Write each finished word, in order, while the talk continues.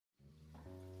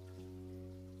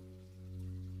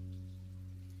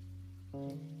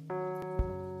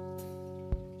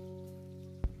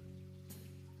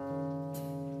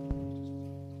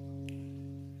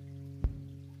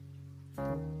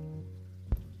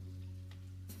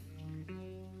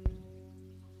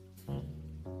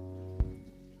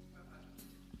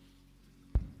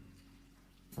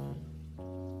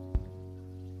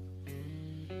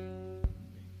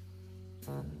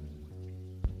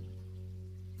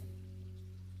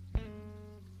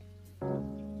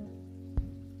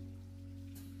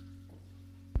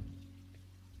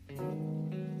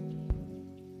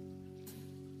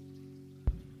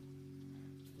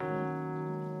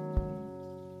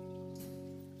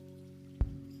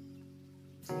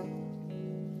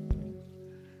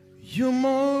You're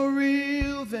more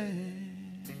real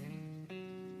than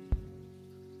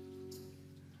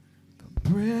the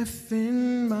breath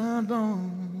in my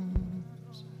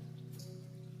bones.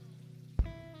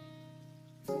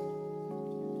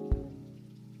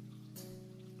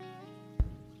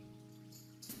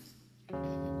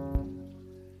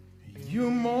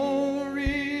 You're more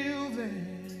real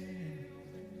than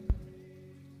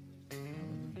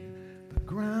the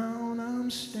ground I'm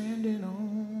standing on.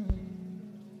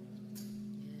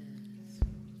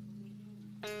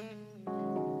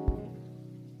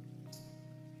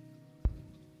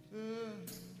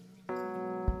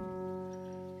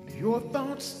 Your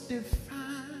thoughts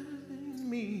define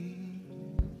me.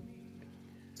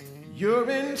 You're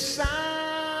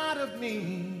inside of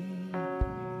me.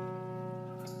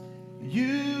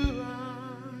 You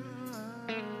are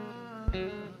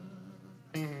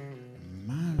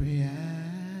my reality.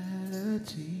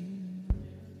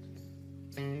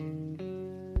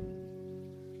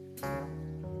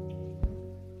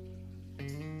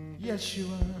 Yes, you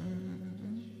are.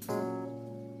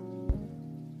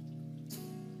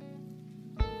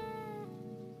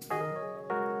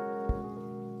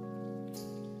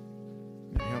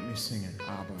 Help me sing it,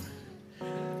 Abba.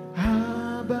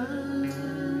 Abba,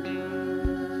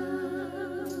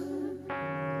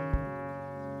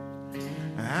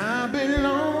 I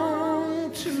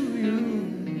belong to you.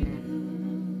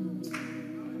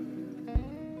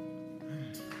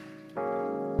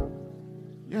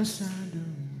 Yes, I do.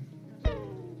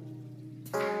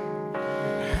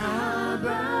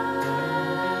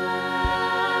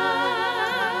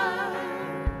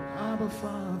 Abba,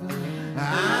 Father,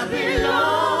 I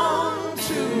belong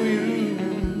to you.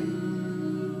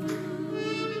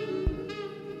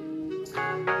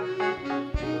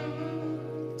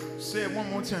 Say it one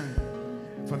more time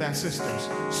for that sisters.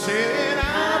 Say it,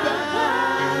 Abba.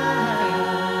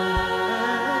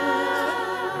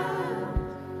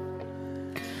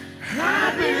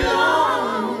 I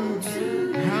belong to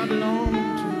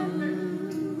you.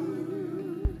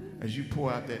 As you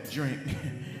pour out that drink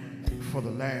for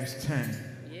the last time.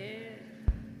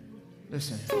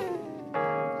 Listen.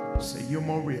 Say, you're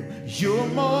more real. You're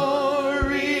more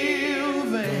real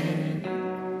than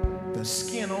the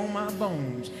skin on my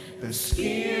bones. The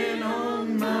skin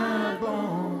on my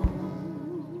bones.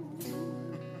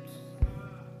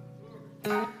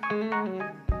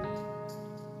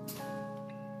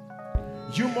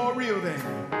 You're more real than.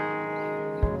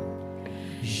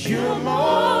 You're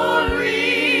more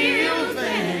real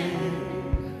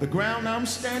than the ground I'm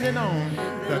standing on.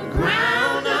 The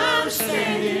ground I'm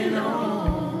standing on.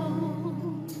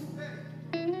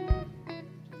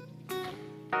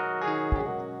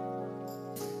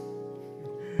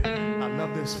 I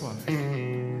love this one.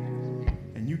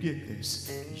 And you get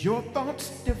this. Your thoughts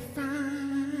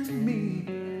define me,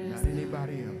 not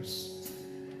anybody else.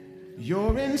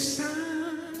 You're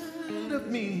inside of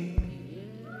me.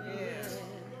 Yeah.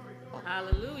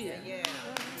 Hallelujah. Yeah.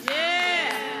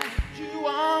 Yeah. You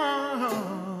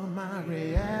are my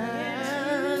reality.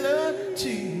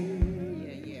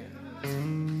 Yeah, yeah.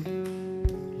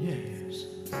 Yes.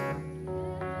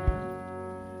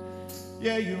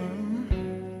 Yeah, you are.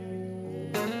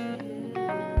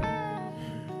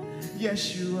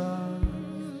 Yes, you are.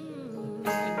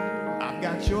 I've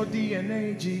got your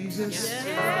DNA, Jesus. Yes,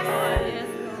 Lord. Yes,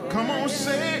 Lord. Come on,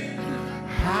 say it.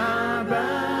 Abba.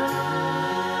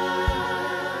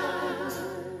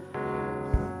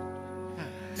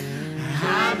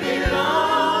 I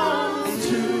belong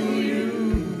to you.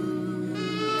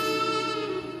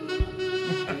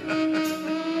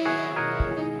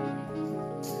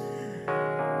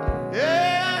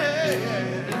 Yeah.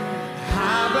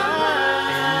 Abba.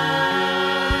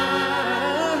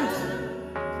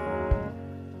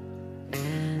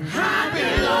 I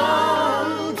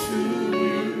belong to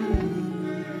you.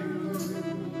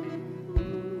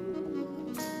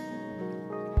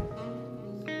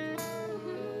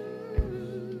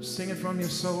 Sing it from your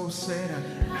soul. Say it.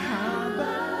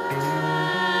 Abba.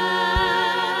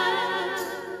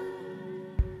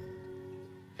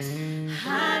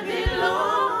 I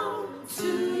belong to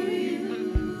you.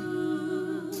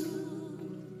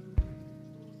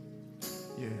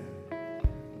 Yeah.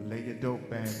 Lay your dope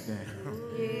bag down.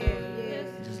 Yes.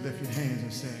 Just lift your hands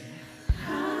and say,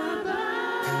 Abba.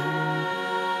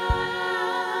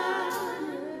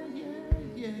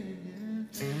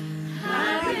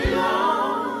 I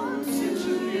belong to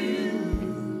you.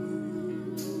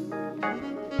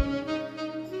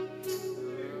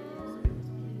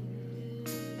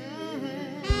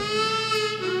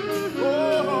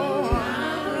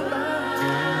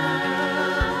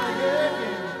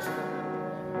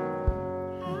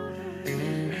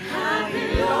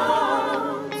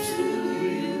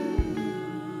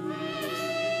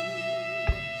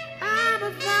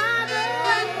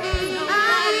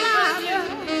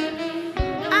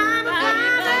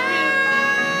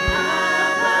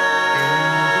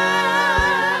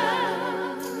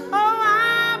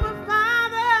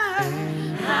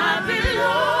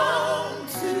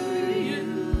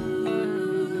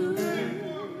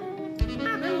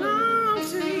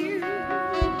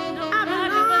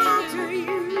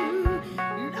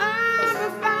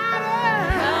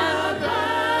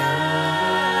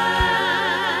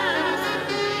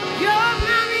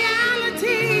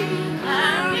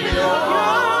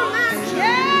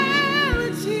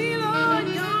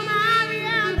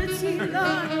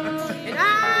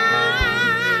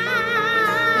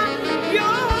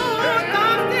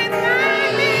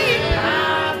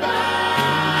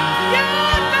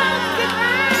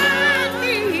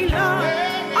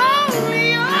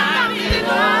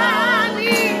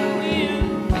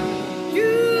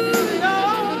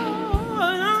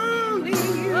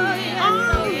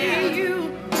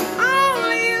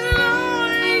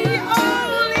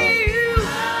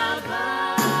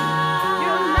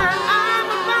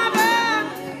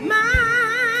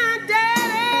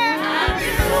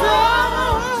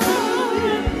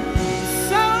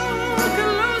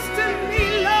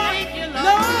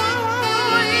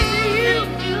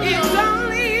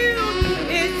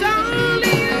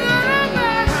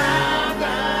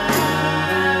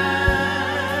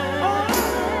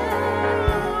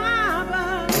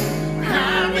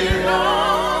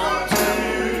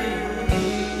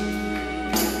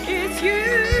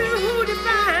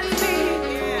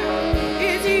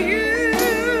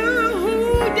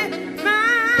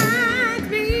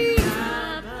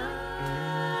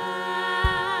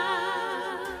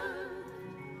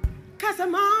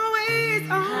 I'm always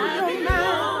on your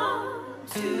mind.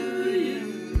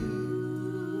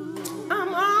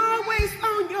 I'm always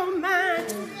on your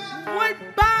mind. What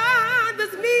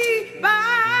bothers me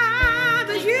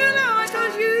bothers you, Lord,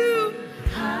 'cause you're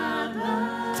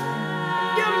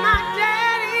my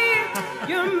daddy.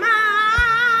 You're my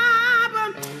Abba.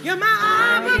 You're my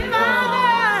Abba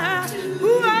Father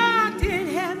who art in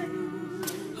heaven.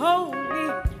 Holy,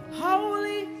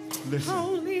 holy, Listen.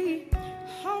 holy,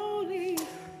 holy.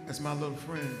 That's my little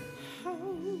friend.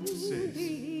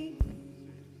 Holy.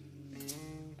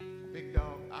 Big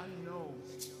dog, I know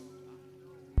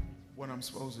what I'm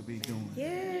supposed to be doing.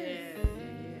 Yes.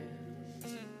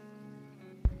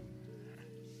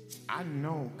 I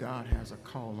know God has a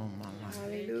call on my life.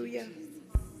 Hallelujah.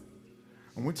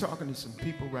 And we're talking to some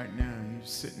people right now, and you're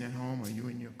sitting at home or you're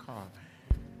in your car,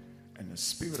 and the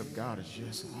Spirit of God is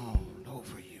just all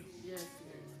over you.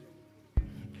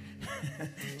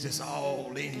 Just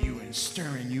all in you and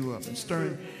stirring you up and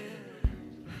stirring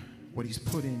what he's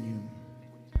put in you.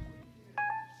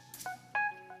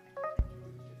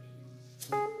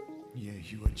 Yeah,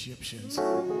 you Egyptians.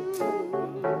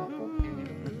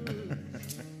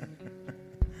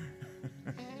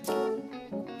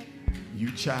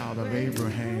 You child of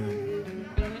Abraham.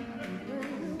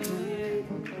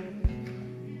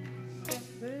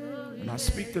 And I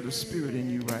speak to the Spirit in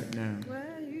you right now.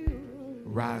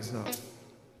 Rise up.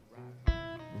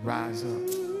 Rise up.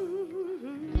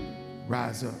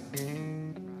 Rise up.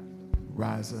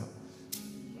 Rise up.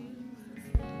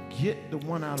 Get the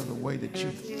one out of the way that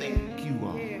you think you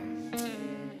are.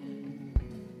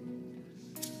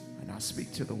 And I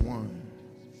speak to the one,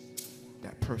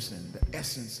 that person, the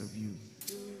essence of you.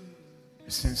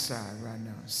 It's inside right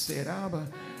now. Say it, Abba.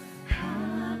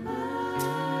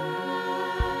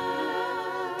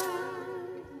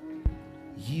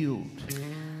 Yield.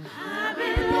 I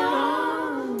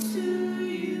belong to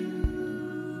you.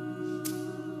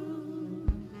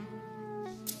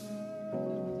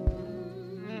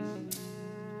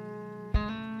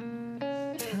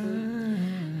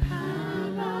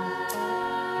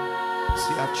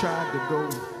 See, I've tried to go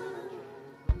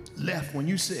left when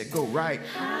you said go right.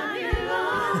 I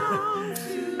belong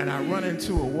to you. And I run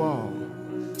into a wall.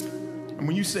 And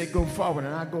when you say go forward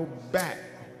and I go back,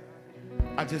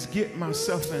 I just get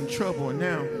myself in trouble. And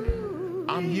now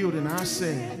I'm yielding. I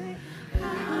say,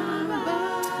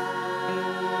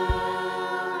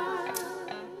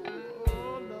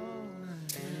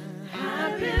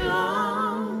 I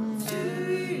belong to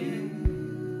you.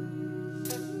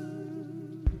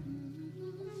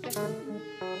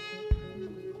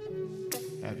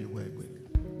 have your way with it.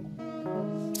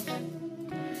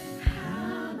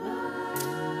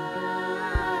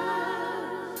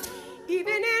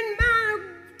 Even in my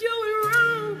doing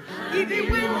wrong, even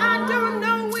when I don't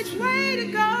know which way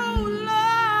to go,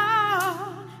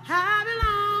 Lord, I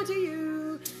belong to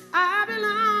you. I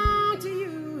belong to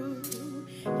you.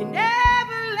 You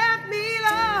never left me,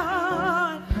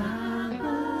 Lord.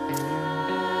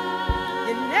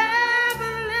 You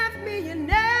never left me. You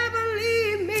never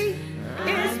leave me.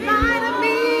 In spite of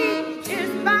me, in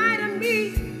spite of me,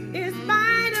 in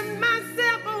spite of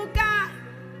myself, oh God.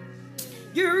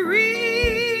 You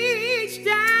reach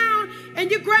down and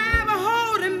you grab a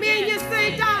hold of me and you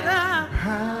say, daughter,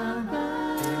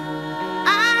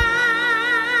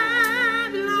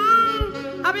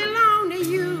 I belong to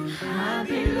you. I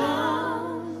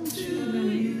belong to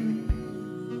you.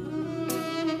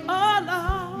 Oh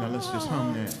Lord. Now let's just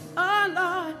hum that. Oh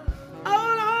Lord.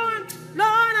 Oh Lord.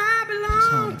 Lord, I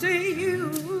belong to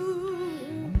you.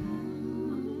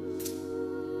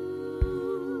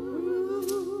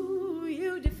 Ooh,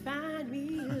 you define me,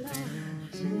 Lord.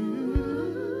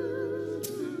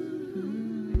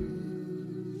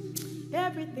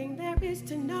 Everything there is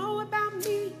to know about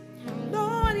me,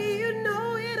 Lord, you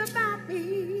know it about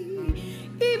me.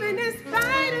 Even in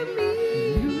spite of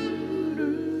me,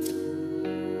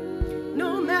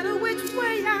 no matter which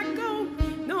way I go,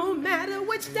 no matter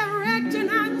which direction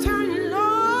I turn,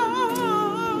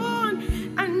 Lord,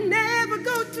 I never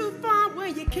go too far where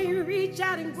you can't reach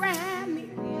out and grab me.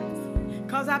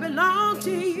 'Cause I belong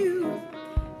to you.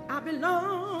 I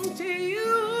belong to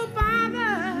you,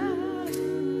 Father.